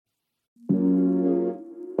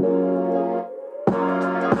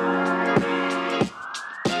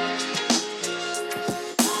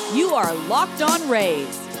are Locked On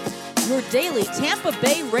Rays, your daily Tampa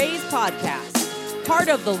Bay Rays podcast. Part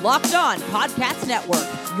of the Locked On Podcast Network,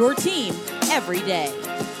 your team every day.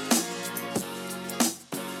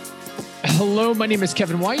 Hello, my name is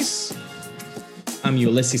Kevin Weiss. I'm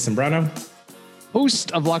Ulysses Sembrano,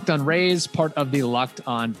 host of Locked On Rays, part of the Locked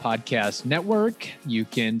On Podcast Network. You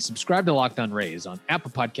can subscribe to Locked On Rays on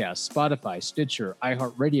Apple Podcasts, Spotify, Stitcher,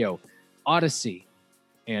 iHeartRadio, Odyssey,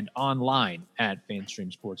 and online at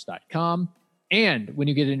fanstreamsports.com. And when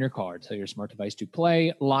you get it in your car, tell your smart device to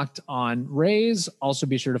play Locked On Rays. Also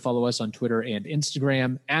be sure to follow us on Twitter and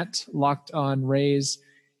Instagram at Locked On Rays.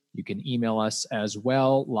 You can email us as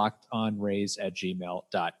well,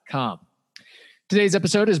 lockedonrays@gmail.com. Today's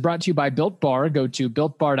episode is brought to you by Built Bar. Go to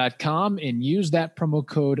BuiltBar.com and use that promo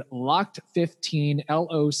code LOCKED15,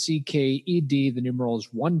 LOCKED, the numerals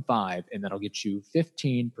 15, and that'll get you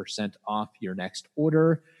 15% off your next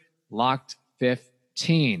order.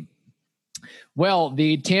 Locked15. Well,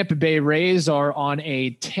 the Tampa Bay Rays are on a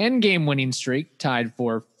 10-game winning streak, tied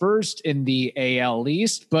for first in the AL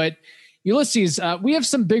East. But Ulysses, we have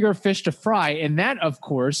some bigger fish to fry, and that, of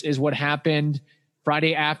course, is what happened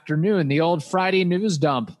Friday afternoon, the old Friday news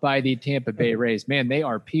dump by the Tampa Bay Rays. Man, they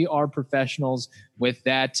are PR professionals with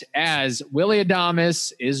that, as Willy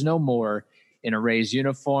Adames is no more in a Rays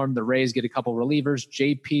uniform. The Rays get a couple relievers,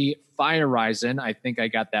 JP Feyereisen, I think I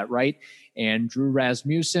got that right, and Drew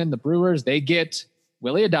Rasmussen. The Brewers, they get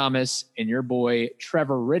Willy Adames and your boy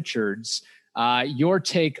Trevor Richards. Your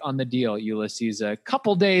take on the deal, Ulysses. A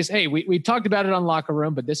couple days. Hey, we talked about it on Locker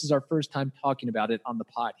Room, but this is our first time talking about it on the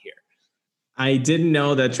pod here. I didn't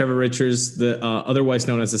know that Trevor Richards, the otherwise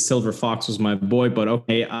known as the Silver Fox, was my boy, but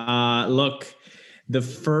okay. Look, the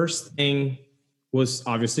first thing was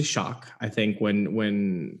obviously shock. I think when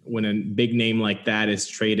a big name like that is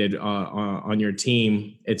traded on your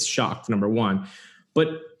team, it's shock, number one. But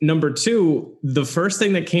number two, the first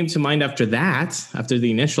thing that came to mind after that, after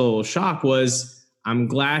the initial shock, was I'm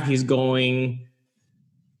glad he's going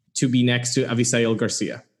to be next to Avisail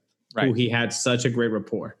Garcia, right, who he had such a great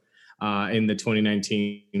rapport in the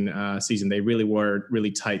 2019 season. They really were really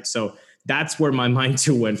tight. So that's where my mind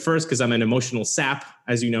too went first, because I'm an emotional sap,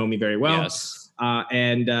 as you know me very well. Yes.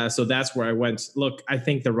 So that's where I went. Look, I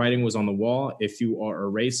think the writing was on the wall. If you are a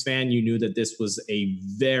Rays fan, you knew that this was a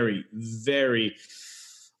very, very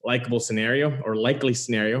likely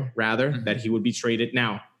scenario, rather, that he would be traded.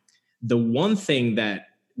 Now, the one thing that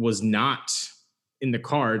was not in the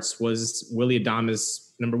cards was Willy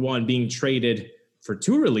Adames, number one, being traded for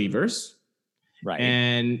two relievers. Right.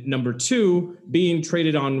 And number two, being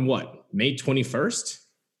traded on May 21st?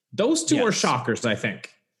 Those two are shockers, I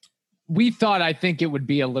think. I think it would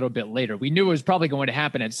be a little bit later. We knew it was probably going to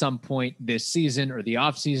happen at some point this season or the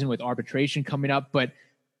offseason with arbitration coming up, but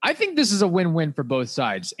I think this is a win-win for both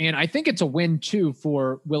sides. And I think it's a win too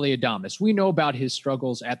for Willy Adames. We know about his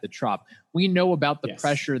struggles at the Trop. We know about the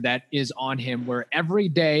pressure that is on him, where every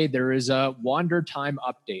day there is a Wander time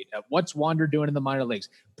update. What's Wander doing in the minor leagues?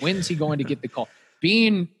 When's he going to get the call?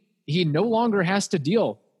 He no longer has to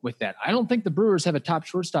deal with that. I don't think the Brewers have a top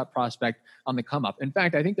shortstop prospect on the come up. In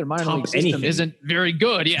fact, I think their minor league system isn't very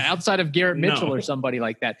good. Yeah, outside of Garrett Mitchell or somebody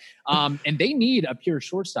like that. And they need a pure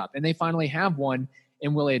shortstop, and they finally have one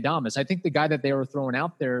in Willy Adames. I think the guy that they were throwing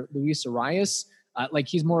out there, Luis Arias,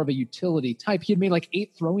 he's more of a utility type. He had made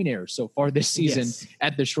 8 throwing errors so far this season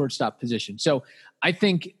at the shortstop position. So I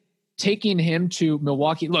think taking him to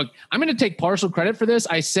Milwaukee, look, I'm going to take partial credit for this.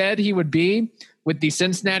 I said he would be with the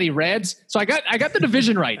Cincinnati Reds. So I got the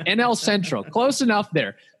division right. NL Central, close enough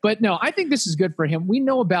there. But no, I think this is good for him. We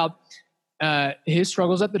know about his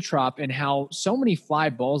struggles at the Trop and how so many fly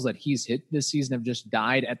balls that he's hit this season have just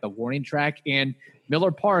died at the warning track. And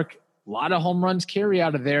Miller Park, a lot of home runs carry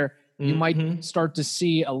out of there. You might start to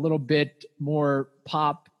see a little bit more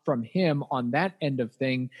pop from him on that end of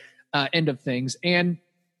things. And,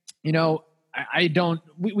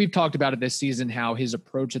 we've talked about it this season, how his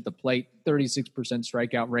approach at the plate, 36%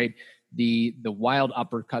 strikeout rate, the wild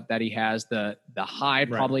uppercut that he has, the high,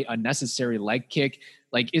 probably unnecessary leg kick.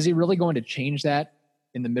 Is he really going to change that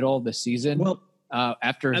in the middle of the season? Well,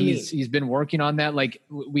 after he's been working on that,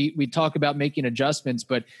 we talk about making adjustments,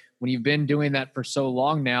 but when you've been doing that for so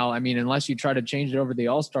long now, unless you try to change it over the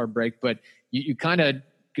All-Star break, but you kind of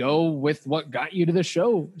go with what got you to the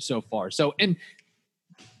show so far. So, and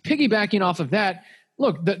piggybacking off of that,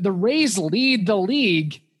 look, the Rays lead the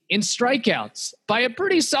league in strikeouts by a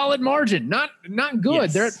pretty solid margin. Not good.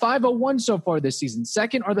 Yes. They're at 501 so far this season.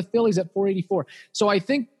 Second are the Phillies at 484. So I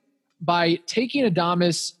think by taking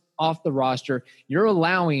Adames off the roster, you're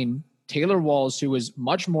allowing Taylor Walls, who is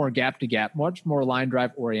much more gap to gap, much more line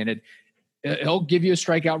drive oriented, He'll give you a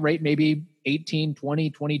strikeout rate, maybe 18,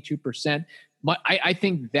 20, 22%. But I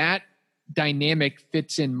think that dynamic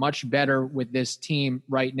fits in much better with this team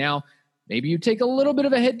right now. Maybe you take a little bit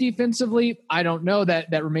of a hit defensively. I don't know.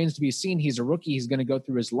 That remains to be seen. He's a rookie. He's going to go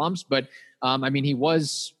through his lumps. But, he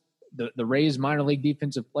was the Rays minor league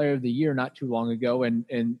defensive player of the year not too long ago, and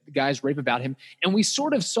the guys rave about him. And we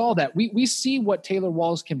sort of saw that. We see what Taylor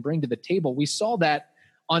Walls can bring to the table. We saw that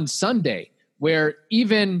on Sunday, where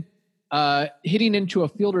even hitting into a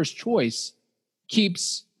fielder's choice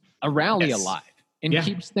keeps a rally alive and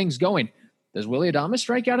keeps things going. Does Willy Adames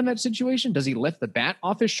strike out in that situation? Does he lift the bat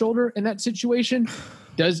off his shoulder in that situation?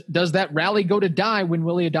 Does that rally go to die when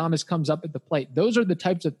Willy Adames comes up at the plate? Those are the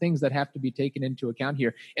types of things that have to be taken into account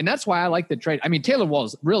here. And that's why I like the trade. I mean, Taylor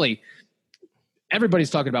Walls, really, everybody's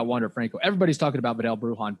talking about Wander Franco. Everybody's talking about Vidal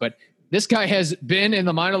Brujan. But this guy has been in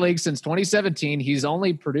the minor leagues since 2017. He's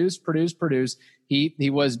only produced. He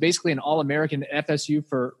was basically an All-American at FSU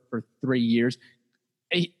for 3 years.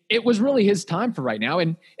 It was really his time for right now.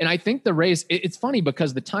 And I think the Rays, it's funny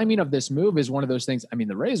because the timing of this move is one of those things. I mean,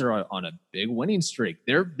 the Rays are on a big winning streak.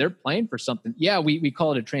 They're playing for something. Yeah, we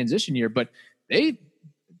call it a transition year, but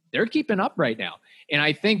they're keeping up right now. And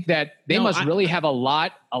I think that they must really have a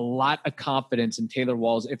lot of confidence in Taylor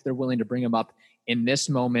Walls if they're willing to bring him up in this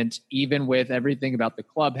moment, even with everything about the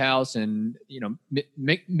clubhouse and,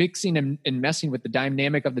 mixing and messing with the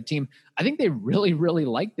dynamic of the team. I think they really, really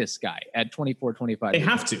like this guy at 24, 25. They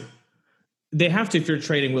have to. They have to if you're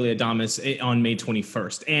trading Willy Adames on May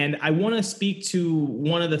 21st. And I want to speak to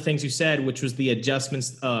one of the things you said, which was the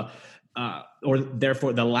adjustments or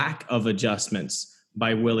therefore the lack of adjustments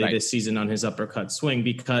by Willy this season on his uppercut swing,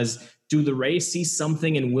 because do the Rays see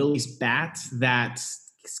something in Willy's bat that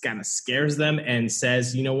kind of scares them and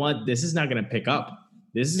says, you know what, this is not going to pick up.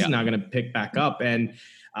 This is not going to pick back up. And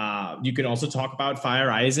you can also talk about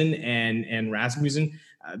Fire Eisen and Rasmussen,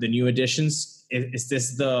 the new additions. Is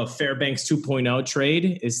this the Fairbanks 2.0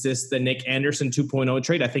 trade? Is this the Nick Anderson 2.0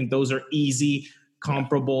 trade? I think those are easy,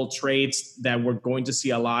 comparable trades that we're going to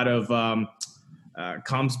see a lot of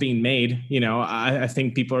comps being made. I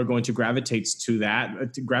think people are going to gravitate to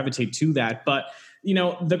that. But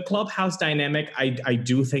the clubhouse dynamic, I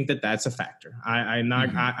do think that's a factor. I am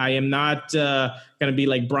not going to be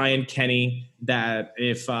like Brian Kenny that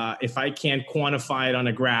if I can't quantify it on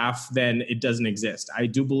a graph, then it doesn't exist. I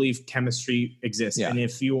do believe chemistry exists. Yeah. And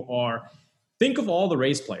think of all the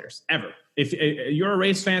Rays players ever. If you're a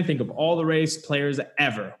Rays fan, think of all the Rays players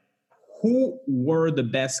ever. Who were the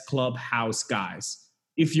best clubhouse guys?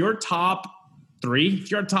 If you're top 3,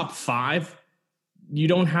 if you're top 5, you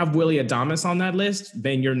don't have Willy Adames on that list,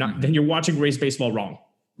 then you're not. Then you're watching Rays baseball wrong,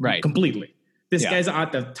 right? Completely. This guy's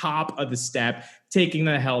at the top of the step, taking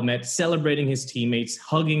the helmet, celebrating his teammates,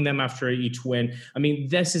 hugging them after each win. I mean,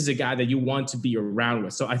 this is a guy that you want to be around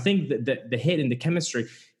with. So I think that the hit and the chemistry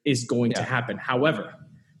is going to happen. However,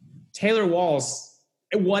 Taylor Walls,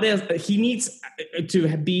 what else? He needs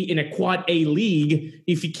to be in a quad A league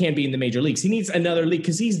if he can't be in the major leagues. He needs another league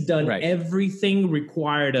because he's done everything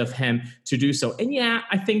required of him to do so. And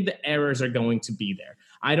I think the errors are going to be there.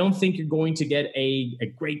 I don't think you're going to get a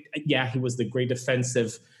great, he was the great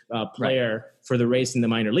defensive player for the Rays in the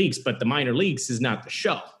minor leagues, but the minor leagues is not the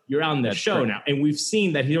show. You're on the show now. And we've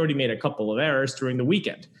seen that he already made a couple of errors during the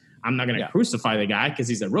weekend. I'm not going to crucify the guy because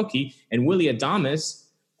he's a rookie. And Willy Adames,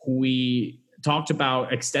 who we talked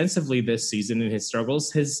about extensively this season in his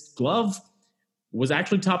struggles, his glove was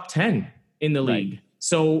actually top 10 in the league.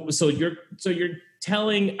 So you're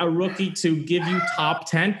telling a rookie to give you top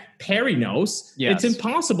 10. Perry knows it's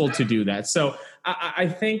impossible to do that. So I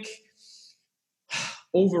think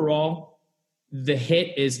overall the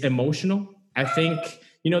hit is emotional. I think,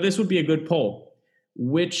 this would be a good poll.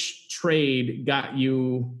 Which trade got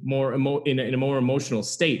you more in a more emotional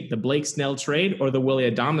state, the Blake Snell trade or the Willy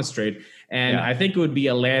Adames trade? And I think it would be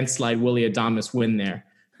a landslide Willy Adames win there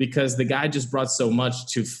because the guy just brought so much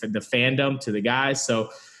to the fandom, to the guys. So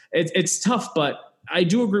it's tough, but I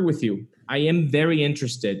do agree with you. I am very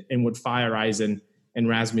interested in what Fire Eisen and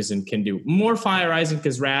Rasmussen can do. More Fire Eisen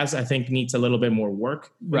because Raz, I think, needs a little bit more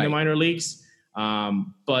work in the minor leagues.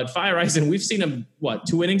 But Fire Eisen, we've seen him,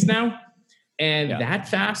 2 innings now? And that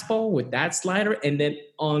fastball with that slider, and then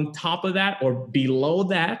on top of that, or below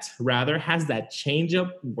that, rather, has that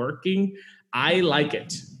changeup working. I like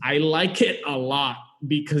it. I like it a lot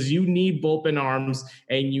because you need bullpen arms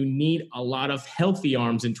and you need a lot of healthy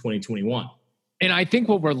arms in 2021. And I think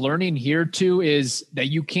what we're learning here, too, is that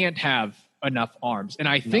you can't have enough arms. And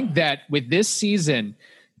I think that with this season,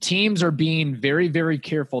 teams are being very, very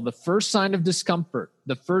careful. The first sign of discomfort,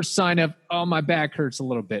 the first sign of, oh, my back hurts a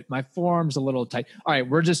little bit, my forearm's a little tight. All right,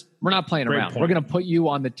 we're not playing Great around. point. We're going to put you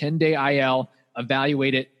on the 10-day IL,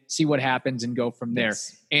 evaluate it, see what happens, and go from there.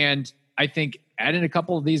 Yes. And I think adding a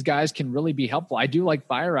couple of these guys can really be helpful. I do like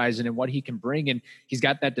Feyereisen and what he can bring, and he's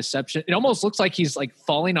got that deception. It almost looks like he's like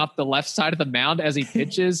falling off the left side of the mound as he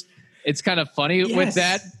pitches. It's kind of funny with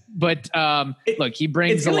that. But look, he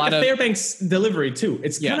brings a lot of Fairbanks delivery too.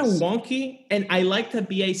 It's kind of Yes. wonky, and I like that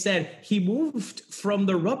BA said he moved from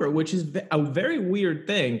the rubber, which is a very weird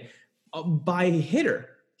thing, by hitter.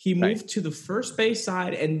 He moved to the first base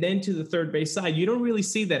side and then to the third base side. You don't really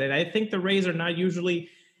see that, and I think the Rays are not usually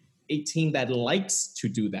a team that likes to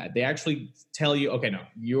do that. They actually tell you, okay, no,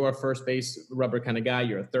 you're a first base rubber kind of guy,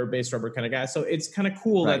 you're a third base rubber kind of guy. So it's kind of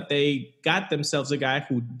cool that they got themselves a guy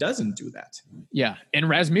who doesn't do that. Yeah. And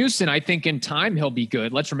Rasmussen, I think in time he'll be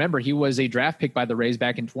good. Let's remember he was a draft pick by the Rays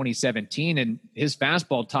back in 2017, and his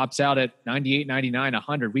fastball tops out at 98, 99,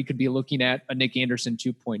 100. We could be looking at a Nick Anderson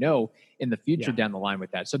 2.0 in the future down the line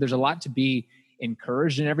with that. So there's a lot to be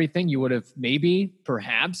encouraged and everything. You would have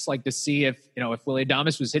perhaps like to see if Willy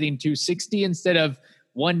Adames was hitting 260 instead of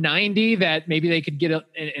 190, that maybe they could get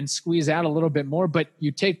and squeeze out a little bit more, but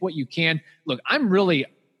you take what you can. Look, I'm really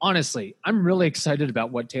excited about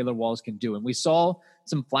what Taylor Walls can do. And we saw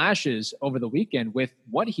some flashes over the weekend with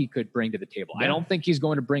what he could bring to the table. Yeah. I don't think he's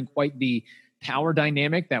going to bring quite the power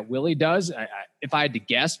dynamic that Willie does. If I had to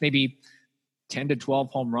guess, maybe 10 to 12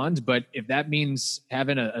 home runs. But if that means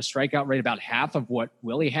having a strikeout rate about half of what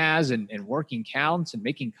Willie has and working counts and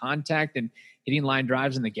making contact and hitting line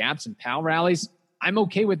drives in the gaps and power rallies, I'm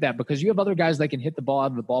okay with that, because you have other guys that can hit the ball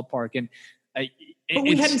out of the ballpark. And but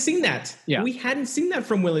we hadn't seen that. Yeah. We hadn't seen that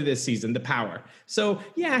from Willie this season, the power. So,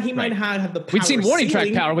 yeah, he might not have the power. We've seen warning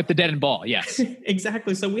ceiling. track power with the dead end ball, yes.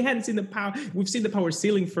 Exactly. So we hadn't seen the power. We've seen the power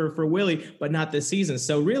ceiling for Willie, but not this season.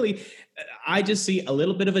 So really, I just see a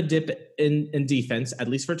little bit of a dip in defense, at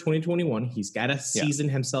least for 2021. He's got to season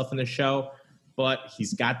himself in the show, but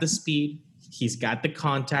he's got the speed. He's got the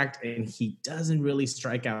contact, and he doesn't really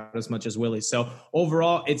strike out as much as Willie. So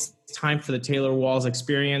overall, it's time for the Taylor Walls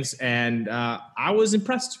experience, and I was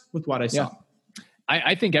impressed with what I saw.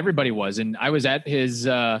 I think everybody was, and I was at his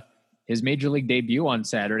major league debut on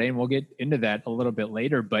Saturday, and we'll get into that a little bit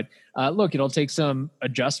later. But look, it'll take some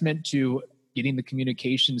adjustment to getting the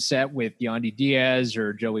communication set with Yandy Diaz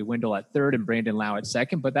or Joey Wendell at third and Brandon Lau at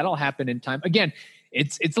second, but that'll happen in time. Again,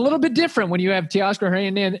 it's a little bit different when you have Teoscar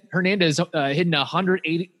Hernandez hitting a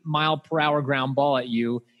 180-mile-per-hour ground ball at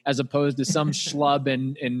you as opposed to some schlub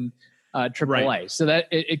in AAA. Right. So that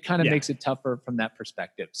it kind of makes it tougher from that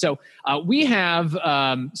perspective. So we have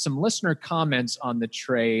some listener comments on the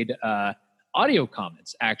trade, audio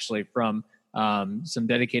comments actually from some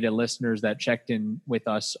dedicated listeners that checked in with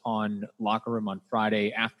us on Locker Room on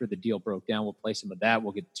Friday after the deal broke down. We'll play some of that.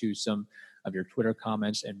 We'll get to some of your Twitter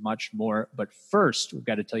comments and much more. But first, we've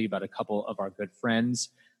got to tell you about a couple of our good friends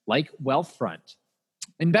like Wealthfront.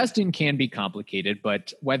 Investing can be complicated,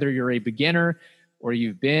 but whether you're a beginner or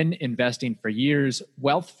you've been investing for years,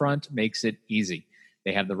 Wealthfront makes it easy.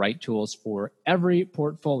 They have the right tools for every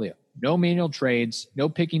portfolio. No manual trades, no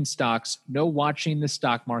picking stocks, no watching the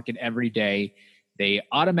stock market every day. They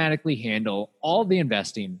automatically handle all the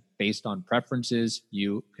investing based on preferences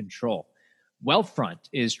you control. Wealthfront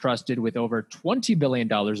is trusted with over $20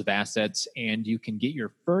 billion of assets, and you can get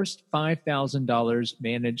your first $5,000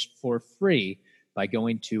 managed for free by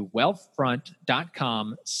going to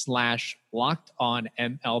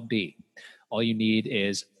wealthfront.com/lockedonmlb. All you need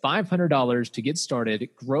is $500 to get started.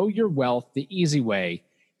 Grow your wealth the easy way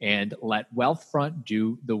and let Wealthfront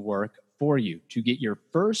do the work for you. To get your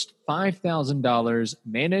first $5,000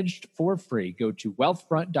 managed for free, go to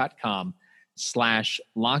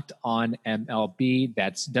wealthfront.com/lockedonmlb.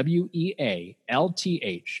 That's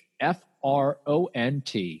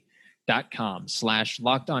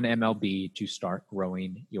wealthfront.com/lockedonmlb to start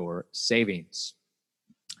growing your savings.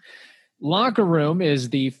 Locker Room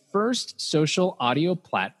is the first social audio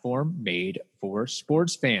platform made for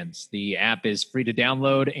sports fans. The app is free to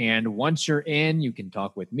download, and once you're in, you can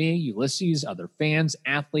talk with me, Ulysses, other fans,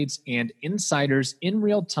 athletes, and insiders in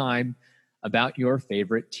real time about your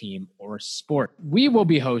favorite team or sport. We will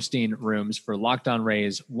be hosting rooms for Locked On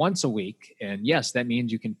Rays once a week, and yes, that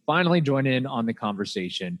means you can finally join in on the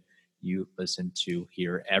conversation you listen to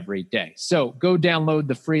here every day. So go download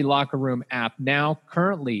the free Locker Room app now,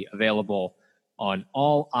 currently available on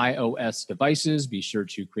all iOS devices. Be sure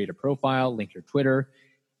to create a profile, link your Twitter,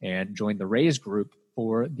 and join the Rays group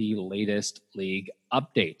for the latest league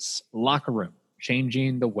updates. Locker Room,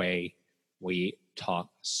 changing the way we talk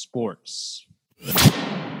sports.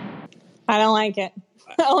 I don't like it.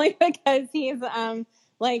 Only because he's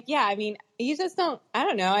like, yeah, I mean, you just don't, I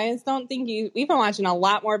don't know. I just don't think we've been watching a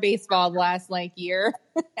lot more baseball the last like year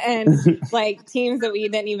and like teams that we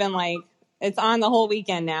didn't even like, it's on the whole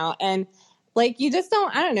weekend now. And like, you just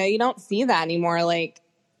don't, I don't know, you don't see that anymore. Like,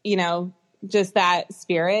 you know, just that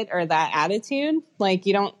spirit or that attitude, like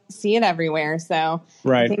you don't see it everywhere. So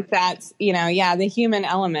right. I think that's, you know, yeah, the human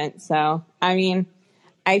element. So, I mean,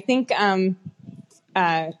 I think,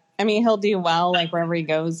 I mean, he'll do well like wherever he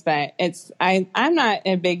goes, but I'm not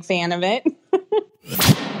a big fan of it.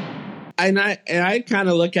 And I kind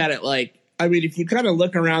of look at it like, I mean, if you kind of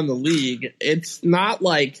look around the league, it's not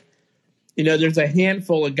like, you know, there's a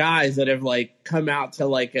handful of guys that have like come out to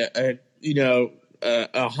like a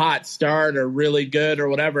hot start or really good or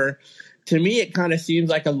whatever. To me, it kind of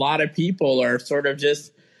seems like a lot of people are sort of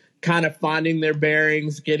just kind of finding their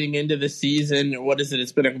bearings, getting into the season. What is it?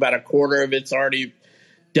 It's been about a quarter of it's already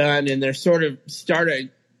done, and they're sort of starting,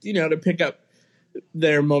 you know, to pick up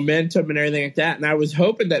their momentum and everything like that. And I was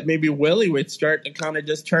hoping that maybe Willie would start to kind of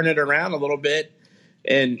just turn it around a little bit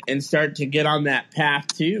and start to get on that path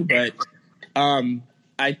too. But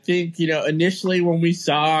I think, you know, initially when we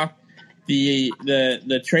saw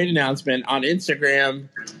the trade announcement on Instagram,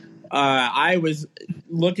 I was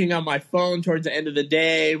looking on my phone towards the end of the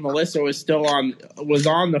day. Melissa was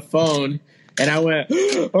on the phone. And I went,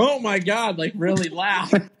 oh, my God, like really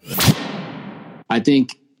loud. I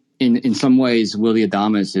think in some ways, Willy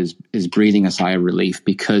Adames is breathing a sigh of relief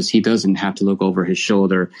because he doesn't have to look over his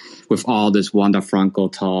shoulder with all this Wander Franco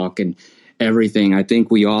talk and everything. I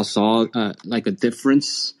think we all saw like a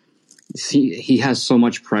difference. He has so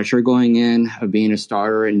much pressure going in of being a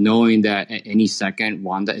starter and knowing that at any second,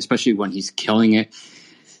 Wanda, especially when he's killing it.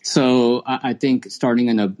 So I think starting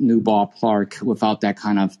in a new ballpark without that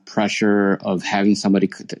kind of pressure of having somebody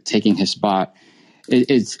taking his spot,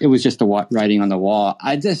 it was just the writing on the wall.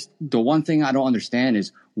 The one thing I don't understand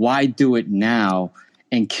is why do it now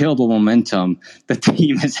and kill the momentum the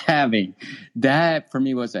team is having? That for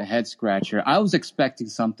me was a head scratcher. I was expecting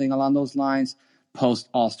something along those lines post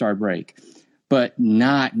All-Star break, but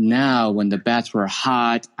not now when the bats were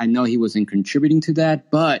hot. I know he wasn't contributing to that,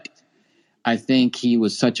 but I think he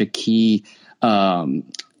was such a key, guy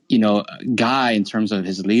in terms of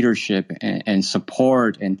his leadership and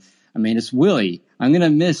support. And I mean, it's Willie. I'm going to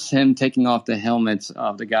miss him taking off the helmets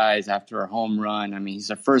of the guys after a home run. I mean, he's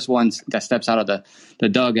the first one that steps out of the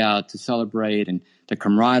dugout to celebrate, and the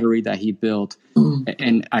camaraderie that he built.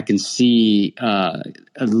 And I can see a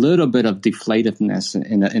little bit of deflativeness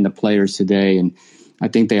in the players today. And I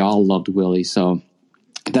think they all loved Willie. So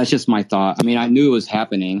that's just my thought. I mean, I knew it was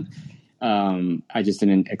happening. I just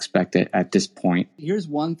didn't expect it at this point. Here's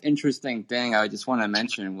one interesting thing I just want to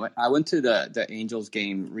mention. I went to the Angels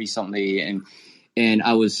game recently, and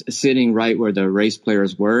I was sitting right where the Rays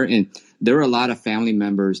players were, and there were a lot of family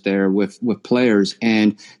members there with players,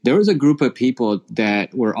 and there was a group of people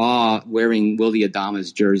that were all wearing Willy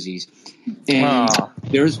Adames jerseys. And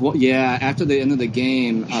after the end of the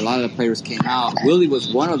game, a lot of the players came out. Willie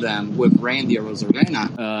was one of them with Randy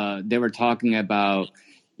Arozarena. They were talking about,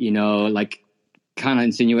 like kind of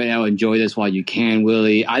insinuating, "Oh, enjoy this while you can,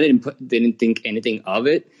 Willie." I didn't think anything of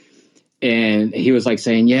it. And he was like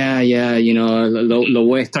saying, lo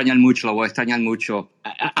voy a extrañar mucho.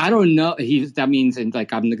 I don't know. That means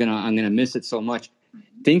like, I'm gonna miss it so much.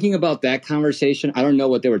 Thinking about that conversation, I don't know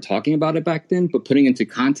what they were talking about it back then, but putting into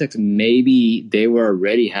context, maybe they were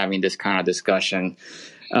already having this kind of discussion.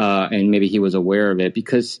 And maybe he was aware of it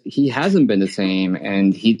because he hasn't been the same.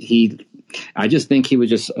 And I just think he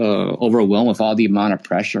was just overwhelmed with all the amount of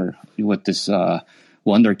pressure with this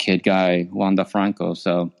wonder kid guy, Wander Franco.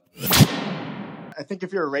 So I think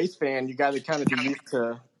if you're a Rays fan, you got to kind of be used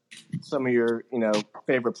to some of your,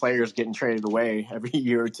 favorite players getting traded away every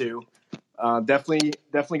year or two. Definitely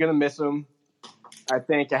going to miss them. I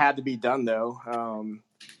think it had to be done, though.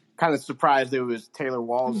 Kind of surprised it was Taylor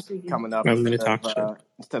Walls coming up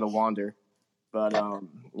instead of Wander. But,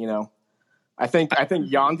 I think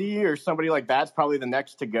Yandy or somebody like that's probably the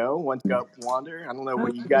next to go once you go Wander. I don't know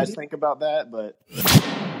what you guys think about that, but...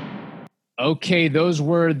 Okay, those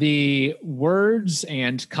were the words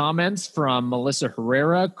and comments from Melissa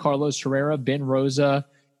Herrera, Carlos Herrera, Ben Rosa,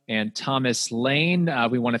 and Thomas Lane.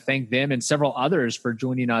 We want to thank them and several others for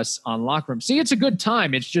joining us on Locker Room. See, it's a good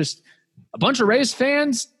time. It's just a bunch of Rays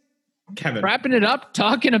fans wrapping it up,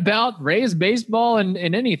 talking about Rays baseball and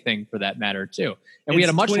anything for that matter, too. And we had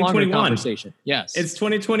a much longer conversation. Yes. It's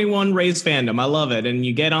 2021 Rays fandom. I love it. And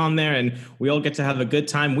you get on there and we all get to have a good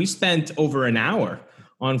time. We spent over an hour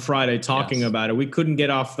on Friday talking about it. We couldn't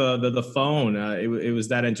get off the phone. It was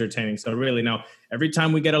that entertaining. So really, no, every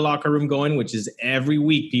time we get a locker room going, which is every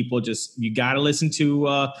week, people you got to listen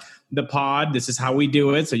to the pod. This is how we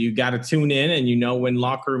do it. So you got to tune in, and when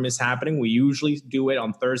locker room is happening. We usually do it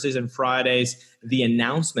on Thursdays and Fridays, the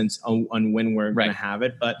announcements on when we're going to have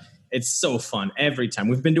it. But it's so fun every time.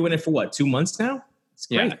 We've been doing it for 2 months now? It's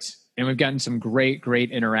great. Yeah. And we've gotten some great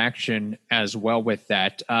interaction as well with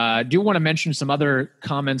that. I do want to mention some other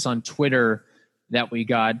comments on Twitter that we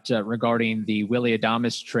got regarding the Willy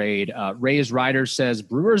Adames trade. Ray's Rider says,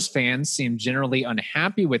 Brewers fans seem generally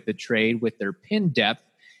unhappy with the trade with their pin depth.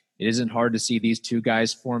 It isn't hard to see these two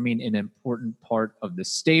guys forming an important part of the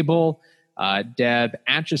stable. Deb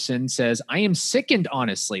Atchison says, I am sickened,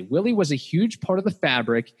 honestly. Willie was a huge part of the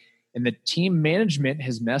fabric, and the team management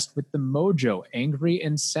has messed with the mojo. Angry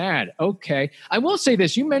and sad. Okay. I will say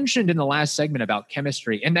this. You mentioned in the last segment about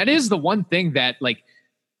chemistry, and that is the one thing that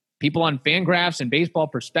people on Fangraphs and Baseball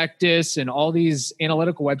Prospectus and all these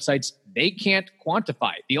analytical websites, they can't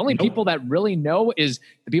quantify. The only people that really know is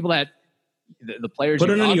the people that the players you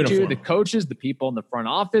talk to, the coaches, the people in the front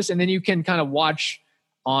office, and then you can kind of watch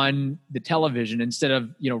on the television instead of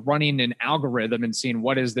running an algorithm and seeing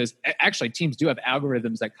what is this. Actually, teams do have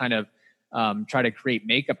algorithms that kind of try to create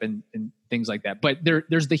makeup and things like that. But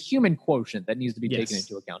there's the human quotient that needs to be taken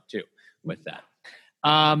into account too with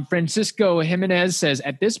that. Francisco Jimenez says,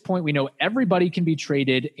 at this point, we know everybody can be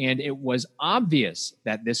traded, and it was obvious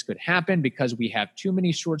that this could happen because we have too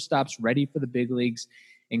many shortstops ready for the big leagues,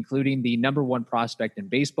 including the number one prospect in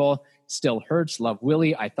baseball. Still hurts. Love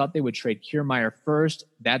Willie. I thought they would trade Kiermaier first.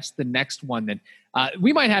 That's the next one. Then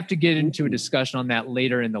we might have to get into a discussion on that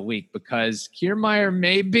later in the week because Kiermaier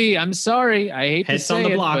may be. I'm sorry. I hate to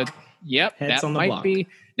say it, but yep, that might be.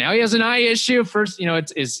 Now he has an eye issue. First,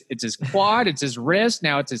 it's his quad, it's his wrist.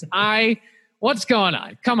 Now it's his eye. What's going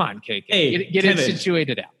on? Come on, KK. Hey, get it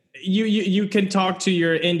situated out. You can talk to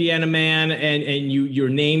your Indiana man and your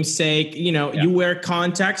namesake. You wear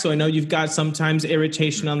contacts, so I know you've got sometimes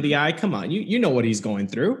irritation on the eye. Come on, you know what he's going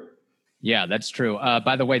through. Yeah, that's true.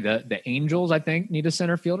 By the way, the Angels, I think, need a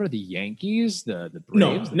center fielder. The Yankees, the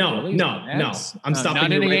Braves. No. I'm stopping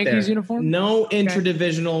not you in a right Yankees there. Uniform. No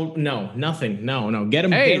interdivisional. No, nothing. No. Get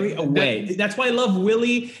him Gary away. That's why I love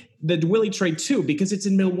Willie. The Willie trade too, because it's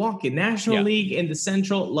in Milwaukee, National League in the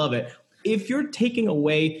Central. Love it. If you're taking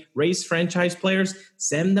away Rays franchise players,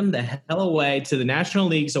 send them the hell away to the National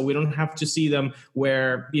League so we don't have to see them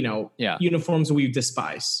wear, uniforms we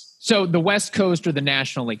despise. So the West Coast or the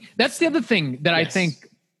National League. That's the other thing that I think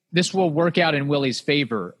this will work out in Willie's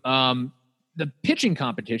favor. The pitching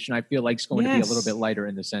competition, I feel like, is going to be a little bit lighter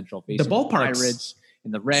in the Central. The ballparks. Pirates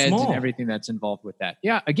and the Reds and everything that's involved with that.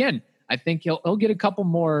 Yeah, again, I think he'll get a couple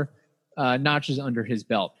more notches under his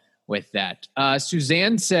belt with that.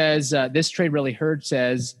 Suzanne says, this trade really hurt,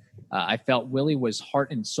 says, I felt Willie was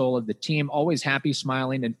heart and soul of the team, always happy,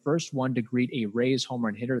 smiling, and first one to greet a Rays home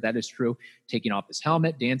run hitter. That is true. Taking off his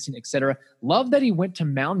helmet, dancing, etc. Love that he went to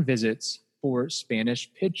mound visits for Spanish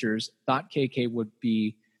pitchers. Thought KK would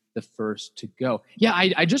be the first to go. Yeah,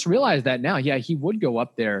 I just realized that now. Yeah, he would go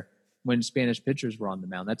up there when Spanish pitchers were on the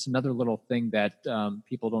mound. That's another little thing that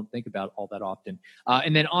people don't think about all that often.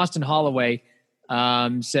 And then Austin Holloway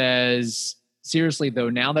says, seriously, though,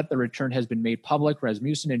 now that the return has been made public,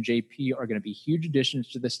 Rasmussen and JP are going to be huge additions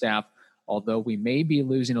to the staff. Although we may be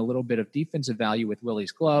losing a little bit of defensive value with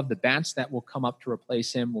Willie's glove, the bats that will come up to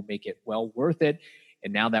replace him will make it well worth it.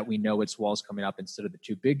 And now that we know it's Walls coming up instead of the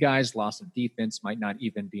two big guys, loss of defense might not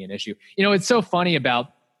even be an issue. It's so funny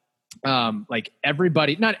about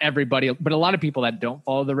everybody, not everybody, but a lot of people that don't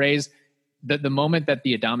follow the Rays. The moment that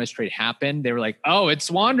the Adames trade happened, they were like, oh,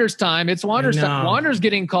 it's Wander's time. It's Wander's time. Wander's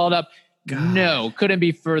getting called up. God. No, couldn't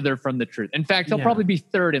be further from the truth. In fact, he'll probably be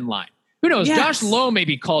third in line. Who knows? Yes. Josh Lowe may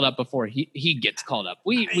be called up before he gets called up.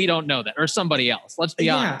 We don't know that. Or somebody else. Let's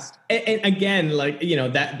be honest. And again,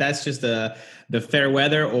 that's just the fair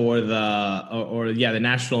weather or the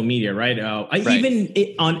national media, right?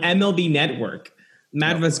 Even on MLB Network,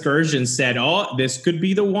 Matt Vasgersian said, oh, this could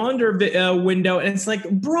be the Wander window. And it's like,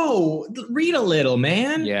 bro, read a little,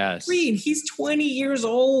 man. Yes. Read. He's 20 years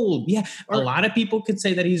old. Yeah. A lot of people could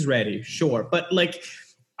say that he's ready. Sure. But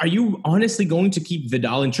are you honestly going to keep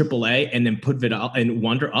Vidal in AAA and then put Vidal and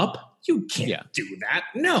Wander up? You can't do that.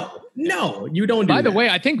 No, you don't do that. By the way,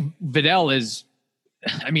 I think Vidal is,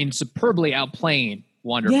 superbly outplaying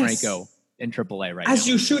Wander Franco in AAA right now. As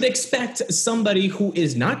you should expect somebody who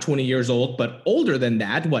is not 20 years old, but older than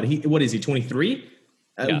that. What is he, 23?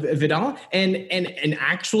 Vidal? And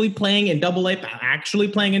actually playing in AA, actually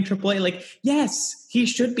playing in AAA. Yes, he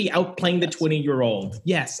should be outplaying the 20-year-old.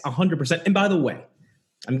 Yes, 100%. And by the way,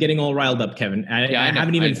 I'm getting all riled up, Kevin. I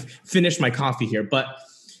haven't even finished my coffee here, but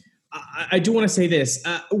I do want to say this.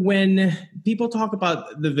 When people talk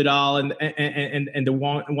about the Vidal and the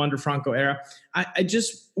Wander Franco era, I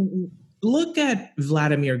just look at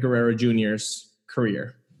Vladimir Guerrero Jr.'s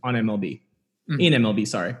career on MLB, in MLB,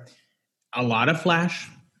 sorry. A lot of flash,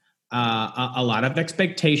 a lot of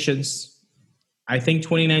expectations. I think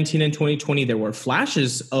 2019 and 2020, there were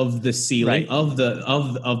flashes of the ceiling, of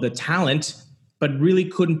the talent, but really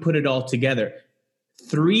couldn't put it all together.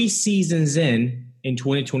 3 seasons in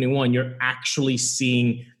 2021, you're actually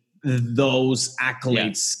seeing those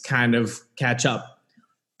accolades kind of catch up.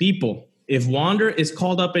 People, if Wander is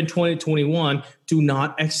called up in 2021, do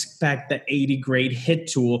not expect the 80 grade hit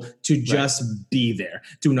tool to just be there.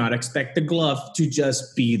 Do not expect the glove to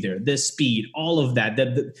just be there. The speed, all of that,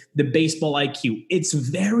 the baseball IQ. It's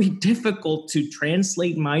very difficult to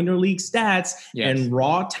translate minor league stats and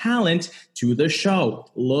raw talent to the show.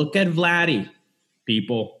 Look at Vladdy,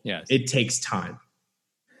 people. Yes. It takes time.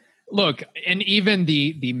 Look, and even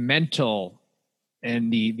the mental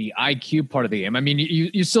and the IQ part of the game. I mean,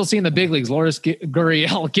 you still see in the big leagues, Lourdes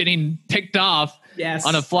Gurriel getting picked off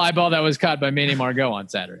on a fly ball that was caught by Manny Margot on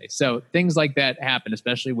Saturday. So things like that happen,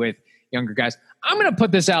 especially with younger guys. I'm going to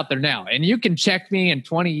put this out there now, and you can check me in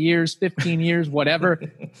 20 years, 15 years, whatever.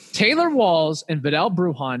 Taylor Walls and Vidal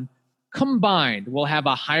Brujan combined will have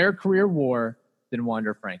a higher career WAR than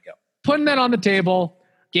Wander Franco. Putting that on the table.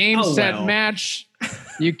 Game, set, match.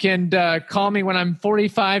 You can call me when I'm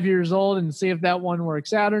 45 years old and see if that one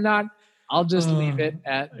works out or not. I'll just leave it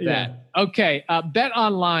at that. Okay. Bet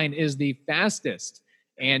Online is the fastest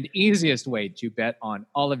and easiest way to bet on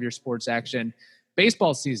all of your sports action.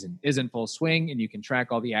 Baseball season is in full swing, and you can track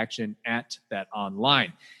all the action at Bet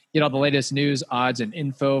Online. Get all the latest news, odds, and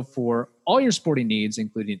info for all your sporting needs,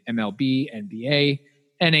 including MLB, NBA,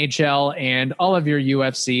 NHL, and all of your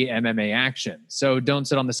UFC MMA action. So don't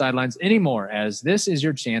sit on the sidelines anymore, as this is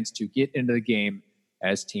your chance to get into the game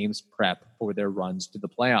as teams prep for their runs to the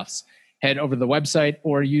playoffs. Head over to the website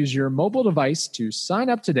or use your mobile device to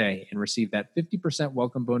sign up today and receive that 50%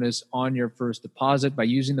 welcome bonus on your first deposit by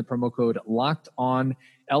using the promo code LOCKEDON,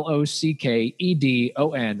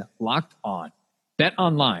 LOCKEDON, Locked On. Bet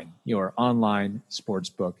Online, your online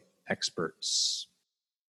sportsbook experts.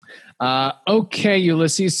 Okay,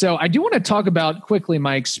 Ulysses. So I do want to talk about quickly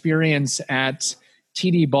my experience at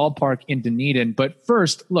TD Ballpark in Dunedin. But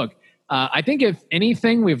first, look, I think if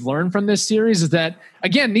anything we've learned from this series is that,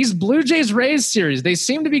 again, these Blue Jays Rays series, they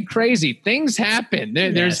seem to be crazy. Things happen.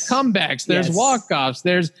 There's comebacks. There's walk-offs.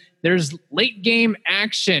 There's late game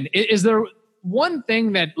action. Is there one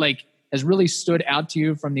thing that like has really stood out to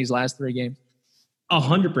you from these last 3 games?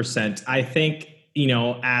 100%. I think,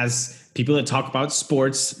 as people that talk about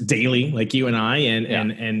sports daily, like you and I,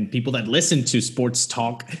 and people that listen to sports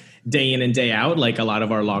talk day in and day out, like a lot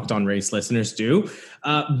of our Locked On Rays listeners do,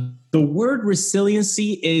 the word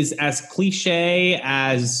resiliency is as cliche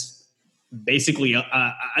as basically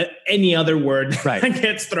any other word that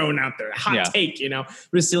gets thrown out there. Hot take,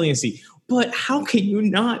 resiliency. But how can you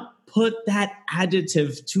not put that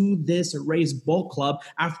adjective to this Rays ball club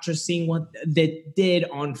after seeing what they did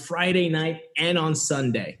on Friday night and on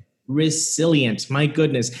Sunday? Resilient. My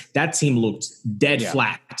goodness, that team looked dead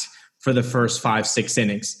flat for the first 5-6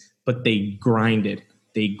 innings, but they grinded.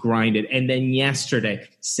 And then yesterday,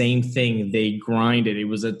 same thing. They grinded. It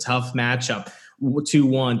was a tough matchup.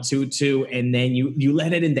 2-1, 2-2, and then you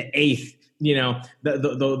let it in the 8th.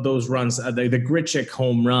 Those runs, the Grichuk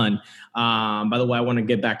home run. By the way, I want to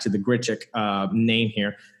get back to the Grichuk name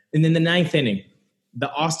here. And then the 9th inning,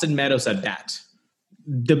 the Austin Meadows at bat.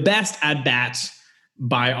 The best at bat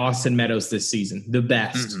by Austin Meadows this season. The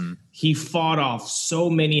best. Mm-hmm. He fought off so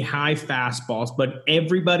many high fastballs, but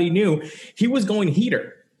everybody knew he was going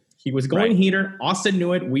heater. Heater. Austin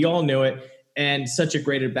knew it. We all knew it. And such a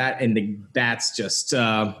great at bat. And the bat's just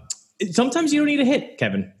sometimes you don't need a hit,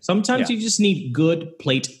 Kevin. Sometimes you just need good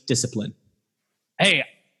plate discipline. Hey,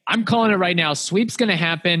 I'm calling it right now. Sweep's going to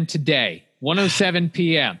happen today, 1:07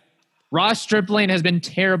 p.m. Ross Stripling has been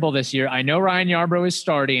terrible this year. I know Ryan Yarbrough is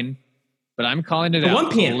starting, but I'm calling it out.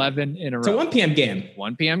 1 p.m. 11 in a row. It's a 1 p.m. game.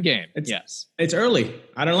 1 p.m. game. Yes. It's early.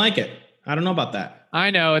 I don't like it. I don't know about that.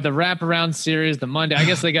 I know. The wraparound series, the Monday. I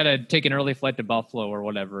guess they got to take an early flight to Buffalo or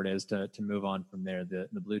whatever it is to move on from there. The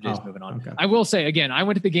Blue Jays moving on. Okay. I will say, again, I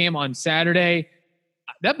went to the game on Saturday.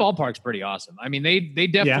 That ballpark's pretty awesome. I mean, they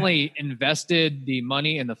definitely invested the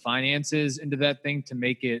money and the finances into that thing to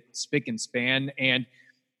make it spick and span. And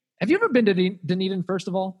have you ever been to Dunedin, first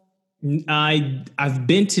of all? I've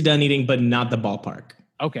been to Dunedin, but not the ballpark.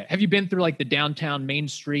 Okay. Have you been through like the downtown Main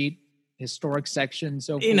Street historic section.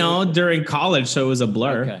 So during college, so it was a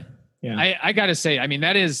blur. Okay. Yeah. I got to say, I mean,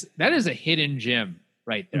 that is a hidden gem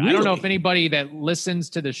right there. I don't know if Really? anybody that listens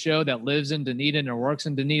to the show that lives in Dunedin or works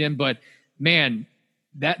in Dunedin, but man,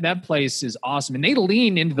 that place is awesome. And they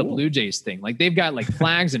lean into the Blue Jays thing. Like they've got like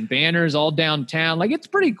flags and banners all downtown. Like it's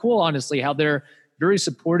pretty cool, honestly, how they're very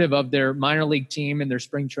supportive of their minor league team and their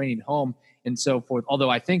spring training home and so forth. Although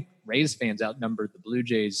I think Rays fans outnumbered the Blue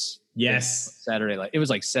Jays. Yes. Saturday. Like it was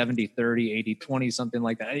like 70-30, 80-20, something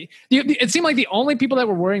like that. It seemed like the only people that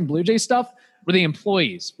were wearing Blue Jay stuff were the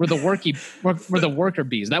employees, were the worker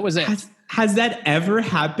bees. That was it. Has that ever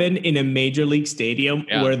happened in a major league stadium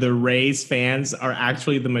where the Rays fans are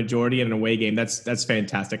actually the majority in an away game? That's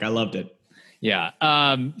fantastic. I loved it. Yeah.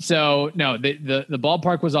 So no, the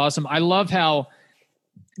ballpark was awesome. I love how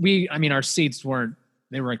our seats were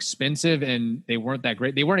expensive and they weren't that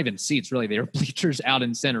great. They weren't even seats really. They were bleachers out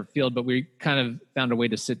in center field, but we kind of found a way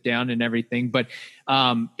to sit down and everything. But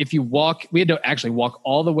if you walk, we had to actually walk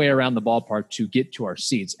all the way around the ballpark to get to our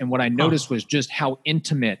seats. And what I noticed was just how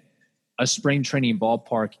intimate a spring training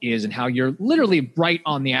ballpark is and how you're literally right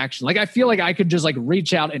on the action. Like I feel like I could just like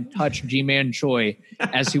reach out and touch Ji-Man Choi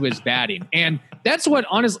as he was batting. And that's what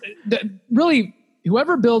honestly, really,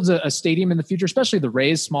 whoever builds a stadium in the future, especially the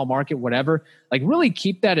Rays, small market, whatever, like really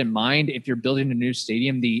keep that in mind if you're building a new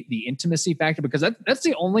stadium, the intimacy factor, because that's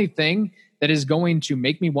the only thing that is going to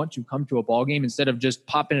make me want to come to a ball game instead of just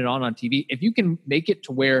popping it on TV. If you can make it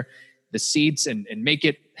to where the seats and make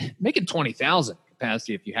it 20,000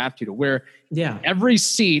 capacity if you have to where every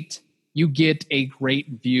seat you get a great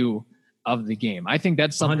view of the game. I think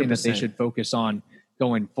that's something 100%. That they should focus on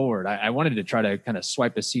going forward. I wanted to try to kind of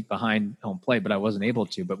swipe a seat behind home plate, but I wasn't able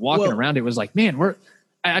to. But walking around, it was like, man,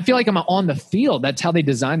 I feel like I'm on the field. That's how they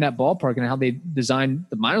designed that ballpark and how they designed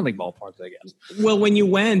the minor league ballparks, I guess. Well, when you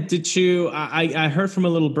went, did you, I heard from a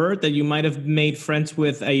little bird that you might have made friends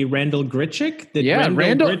with a Randall Grichuk.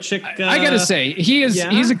 Randall Grichuk. I got to say, he's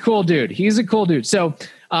a cool dude. He's a cool dude. So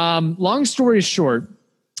long story short,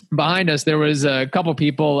 behind us, there was a couple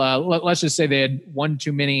people, let's just say they had one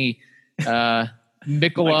too many,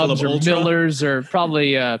 Michelobs or Ultra. Millers or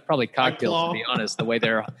probably cocktails, to be honest, the way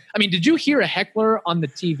they're, I mean, did you hear a heckler on the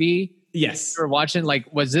TV? Yes. You were watching, like,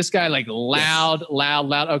 was this guy like loud?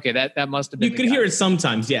 Okay. That must've been, you could hear it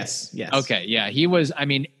sometimes. Yes. Okay. Yeah. He was, I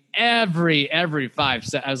mean, every 5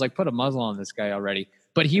 seconds, I was like, put a muzzle on this guy already,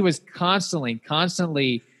 but he was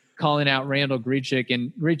constantly calling out Randall Grichuk,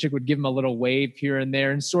 and Grichuk would give him a little wave here and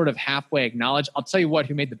there and sort of halfway acknowledge. I'll tell you what,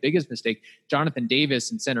 who made the biggest mistake, Jonathan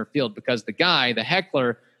Davis in center field, because the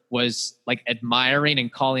heckler was like admiring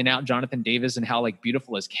and calling out Jonathan Davis and how like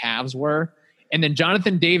beautiful his calves were. And then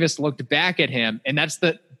Jonathan Davis looked back at him, and that's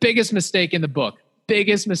the biggest mistake in the book.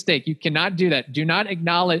 Biggest mistake. You cannot do that. Do not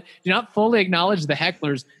fully acknowledge the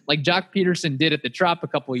hecklers like Jock Peterson did at the Trop a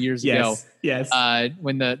couple of years ago. Yes.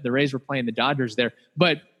 When the Rays were playing the Dodgers there.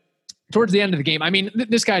 But towards the end of the game, I mean,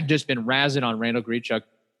 this guy had just been razzing on Randall Grichuk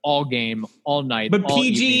all game, all night. But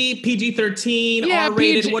PG-13,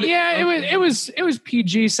 R-rated. It was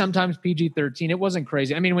PG, sometimes PG-13. It wasn't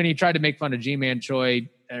crazy. I mean, when he tried to make fun of Ji-Man Choi,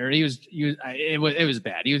 it was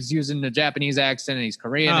bad. He was using the Japanese accent and he's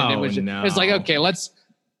Korean, and it was like, okay, all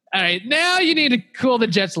right, now you need to cool the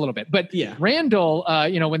jets a little bit. But Randall,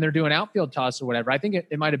 when they're doing outfield toss or whatever, I think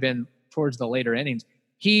it might have been towards the later innings.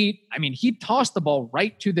 He tossed the ball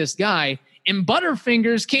right to this guy, and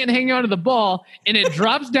Butterfingers can't hang on to the ball, and it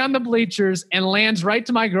drops down the bleachers and lands right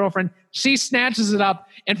to my girlfriend. She snatches it up,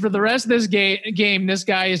 and for the rest of this game, this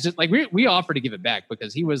guy is just like, we offered to give it back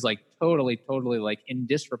because he was like totally like in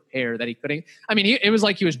disrepair that he couldn't. I mean, it was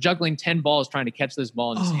like he was juggling 10 balls trying to catch this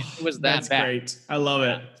ball in his hand. It was that bad. Great. I love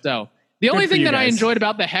it. So the only thing that I enjoyed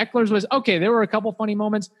about the hecklers was, okay, there were a couple funny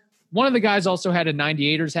moments. One of the guys also had a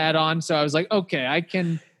 98ers hat on, so I was like, okay, I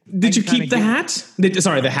can. Did you keep the hat?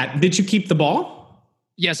 The hat. Did you keep the ball?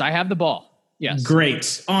 Yes, I have the ball. Yes.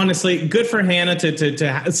 Great. Honestly, good for Hannah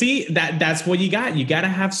to see that. That's what you got. You got to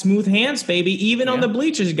have smooth hands, baby. Even on the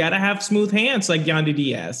bleachers, you got to have smooth hands like Yandy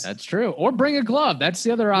Diaz. That's true. Or bring a glove. That's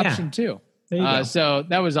the other option too. There you go. So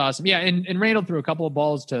that was awesome. Yeah, and Randall threw a couple of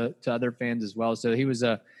balls to other fans as well. So he was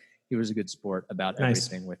a good sport about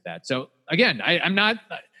everything with that. So again, I'm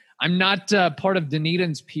not part of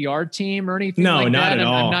Dunedin's PR team or anything like that.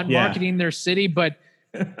 I'm not marketing their city, but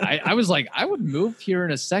I was like, I would move here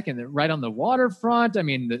in a second, right on the waterfront. I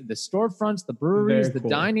mean, the storefronts, the breweries, the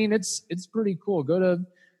dining, it's pretty cool. Go to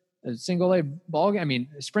a single A ball game. I mean,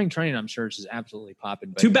 spring training, I'm sure, is absolutely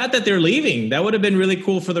popping. But too bad that they're leaving. That would have been really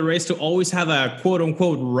cool for the Rays to always have a quote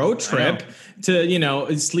unquote road trip to, you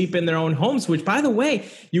know, sleep in their own homes, which, by the way,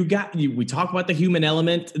 we talk about the human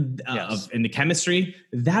element in the chemistry.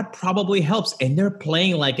 That probably helps. And they're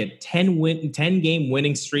playing like a 10 game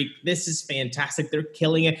winning streak. This is fantastic. They're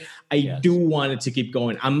killing it. I do want it to keep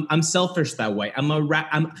going. I'm selfish that way. I'm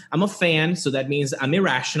a fan. So that means I'm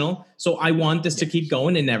irrational. So I want this to keep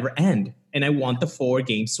going and never end. And I want the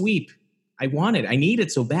 4-game sweep. I want it. I need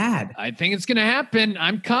it so bad. I think it's going to happen.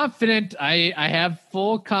 I'm confident. I have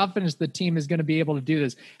full confidence the team is going to be able to do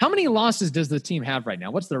this. How many losses does the team have right now?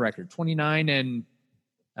 What's the record? 29 and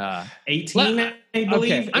 18, I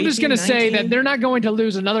believe. Okay. I'm just going to say that they're not going to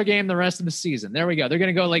lose another game the rest of the season. There we go. They're going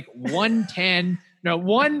to go like 110,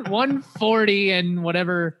 140 and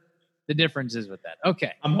whatever the difference is with that.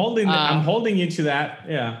 Okay. I'm holding you to that.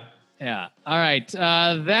 Yeah. Yeah. All right.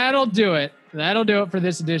 That'll do it. That'll do it for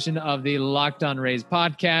this edition of the Locked On Rays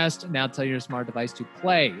podcast. Now tell your smart device to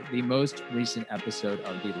play the most recent episode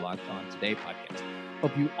of the Locked On Today podcast.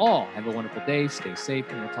 Hope you all have a wonderful day. Stay safe,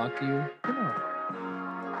 and we'll talk to you tomorrow.